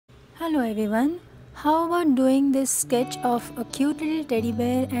Hello everyone, how about doing this sketch of a cute little teddy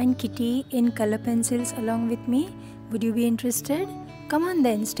bear and kitty in color pencils along with me? Would you be interested? Come on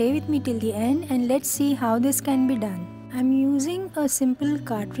then, stay with me till the end and let's see how this can be done. I'm using a simple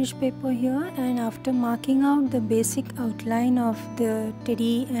cartridge paper here, and after marking out the basic outline of the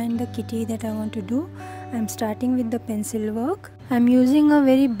teddy and the kitty that I want to do, I'm starting with the pencil work. I'm using a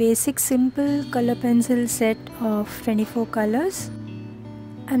very basic simple color pencil set of 24 colors.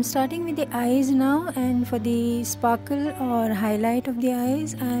 I'm starting with the eyes now, and for the sparkle or highlight of the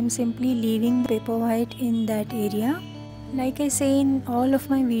eyes, I am simply leaving the paper white in that area. Like I say in all of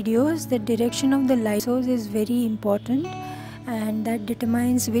my videos, the direction of the light source is very important, and that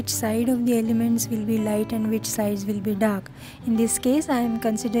determines which side of the elements will be light and which sides will be dark. In this case, I am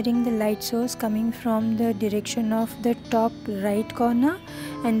considering the light source coming from the direction of the top right corner,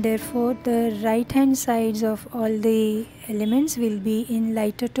 and therefore the right hand sides of all the elements will be in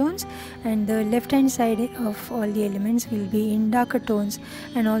lighter tones and the left hand side of all the elements will be in darker tones,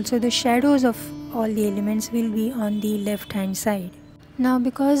 and also the shadows of all the elements will be on the left hand side. Now,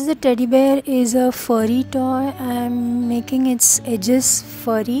 because the teddy bear is a furry toy, I am making its edges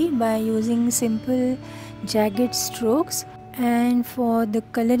furry by using simple jagged strokes. And for the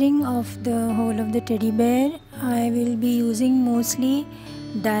coloring of the whole of the teddy bear, I will be using mostly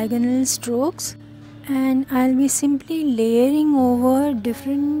diagonal strokes, and I'll be simply layering over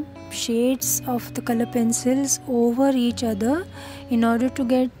different shades of the color pencils over each other in order to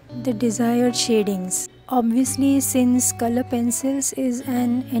get the desired shadings. Obviously, since color pencils is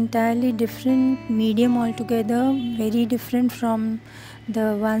an entirely different medium altogether, very different from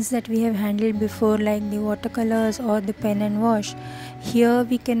the ones that we have handled before, like the watercolors or the pen and wash. Here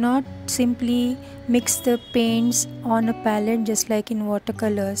we cannot simply mix the paints on a palette just like in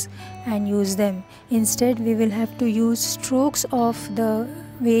watercolors and use them. Instead, we will have to use strokes of the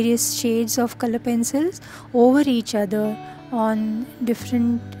various shades of color pencils over each other on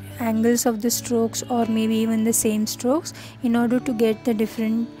different angles of the strokes, or maybe even the same strokes, in order to get the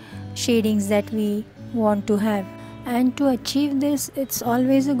different shadings that we want to have. And to achieve this, it's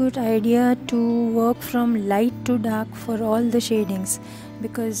always a good idea to work from light to dark for all the shadings,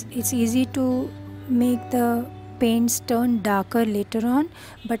 because it's easy to make the paints turn darker later on,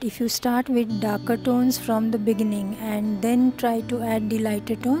 but if you start with darker tones from the beginning and then try to add the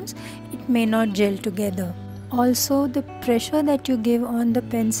lighter tones, it may not gel together. Also, the pressure that you give on the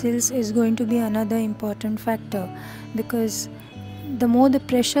pencils is going to be another important factor, because the more the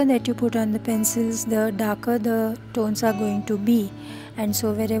pressure that you put on the pencils, the darker the tones are going to be. And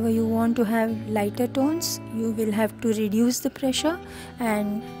so wherever you want to have lighter tones, you will have to reduce the pressure,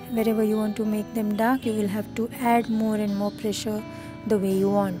 and wherever you want to make them dark, you will have to add more and more pressure the way you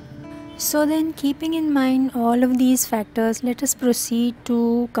want. So then, keeping in mind all of these factors, let us proceed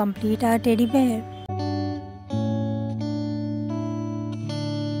to complete our teddy bear.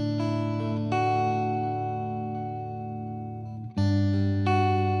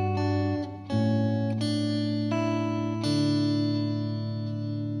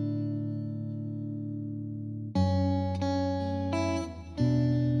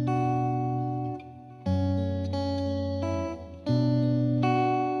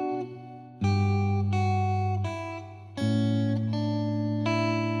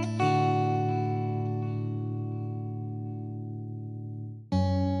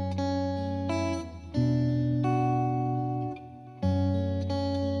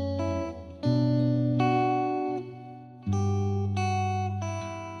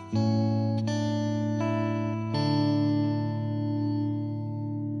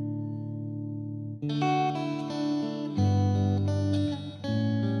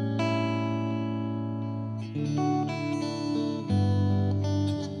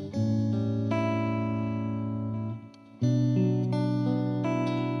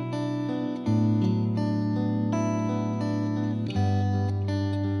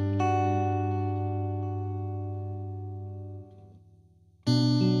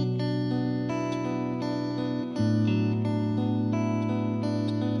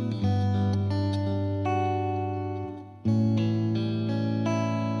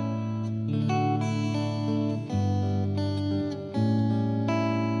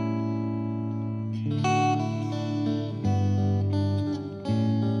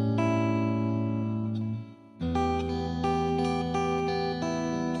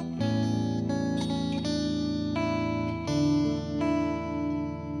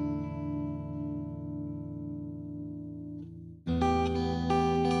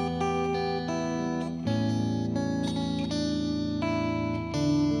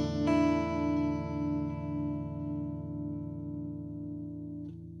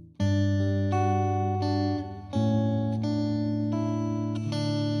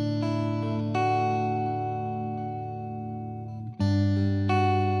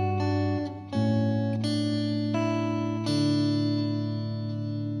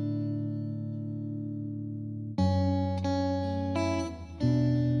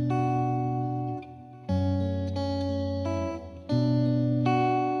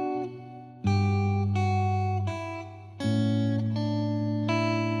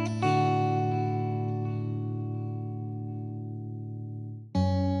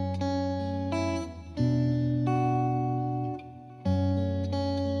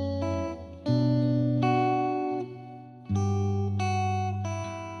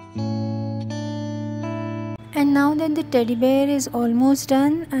 And now that the teddy bear is almost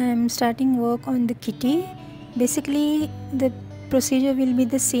done, I am starting work on the kitty. Basically, the procedure will be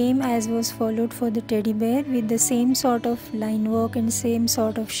the same as was followed for the teddy bear, with the same sort of line work and same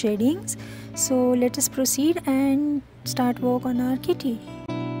sort of shadings. So let us proceed and start work on our kitty.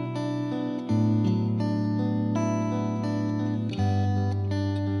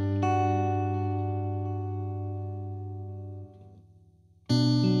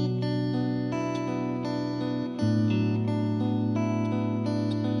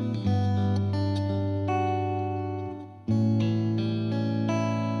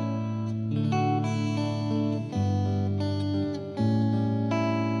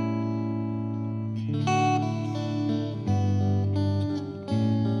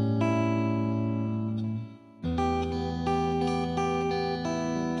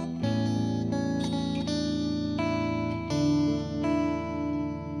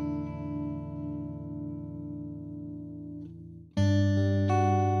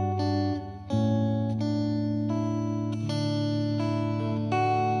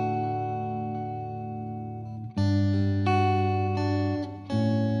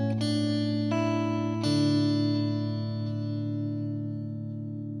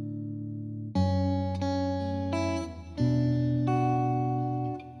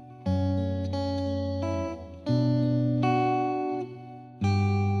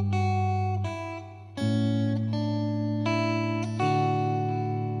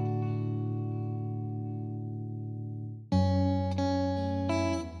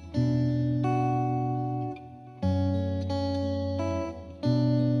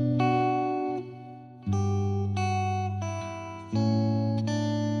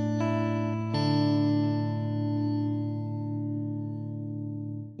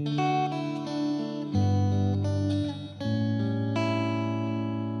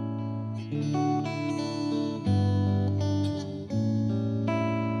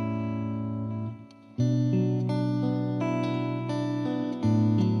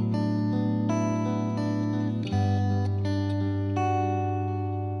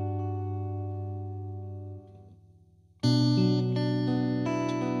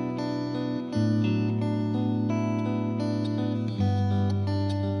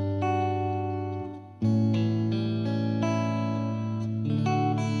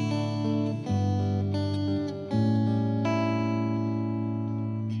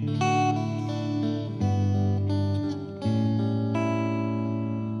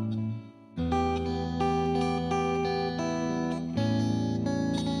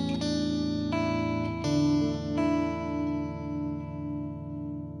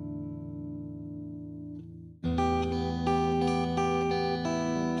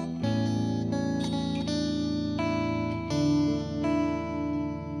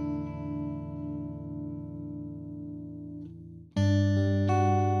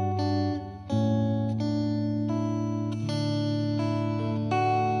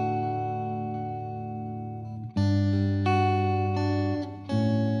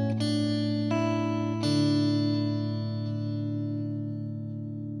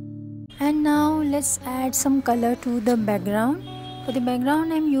 And now let's add some color to the background. For the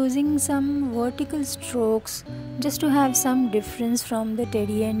background, I'm using some vertical strokes just to have some difference from the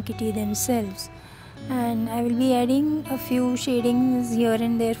teddy and kitty themselves. And I will be adding a few shadings here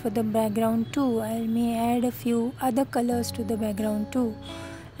and there for the background too. I may add a few other colors to the background too.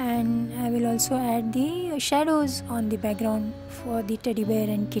 And I will also add the shadows on the background for the teddy bear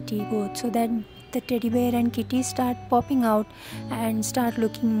and kitty both, so that the teddy bear and kitty start popping out and start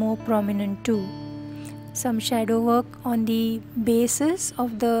looking more prominent too. Some shadow work on the bases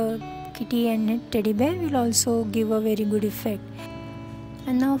of the kitty and teddy bear will also give a very good effect.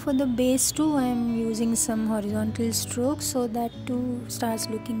 And now for the base too, I am using some horizontal strokes so that too starts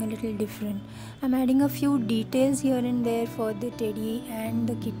looking a little different. I am adding a few details here and there for the teddy and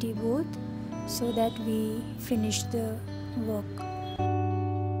the kitty both, so that we finish the work.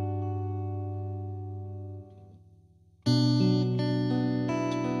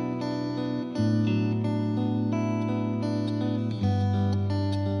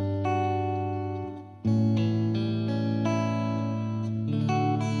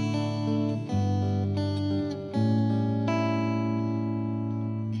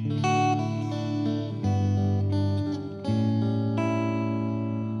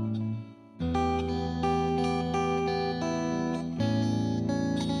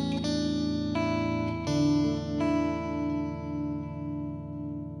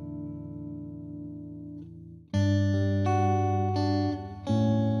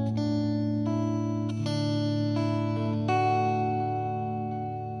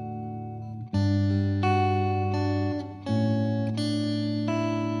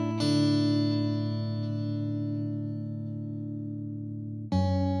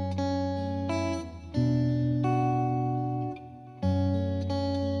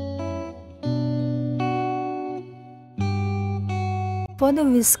 For the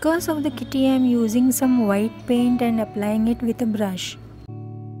whiskers of the kitty, I am using some white paint and applying it with a brush.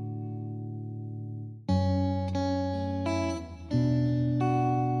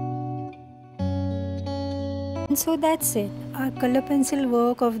 And so that's it. Our color pencil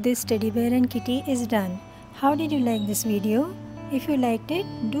work of this teddy bear and kitty is done. How did you like this video? If you liked it,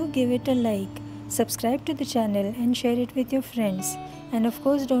 do give it a like. Subscribe to the channel and share it with your friends. And of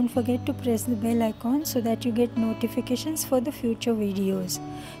course, don't forget to press the bell icon so that you get notifications for the future videos.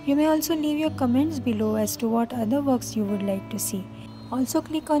 You may also leave your comments below as to what other works you would like to see. Also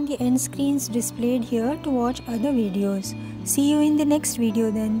click on the end screens displayed here to watch other videos. See you in the next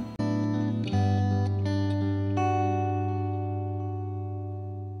video then.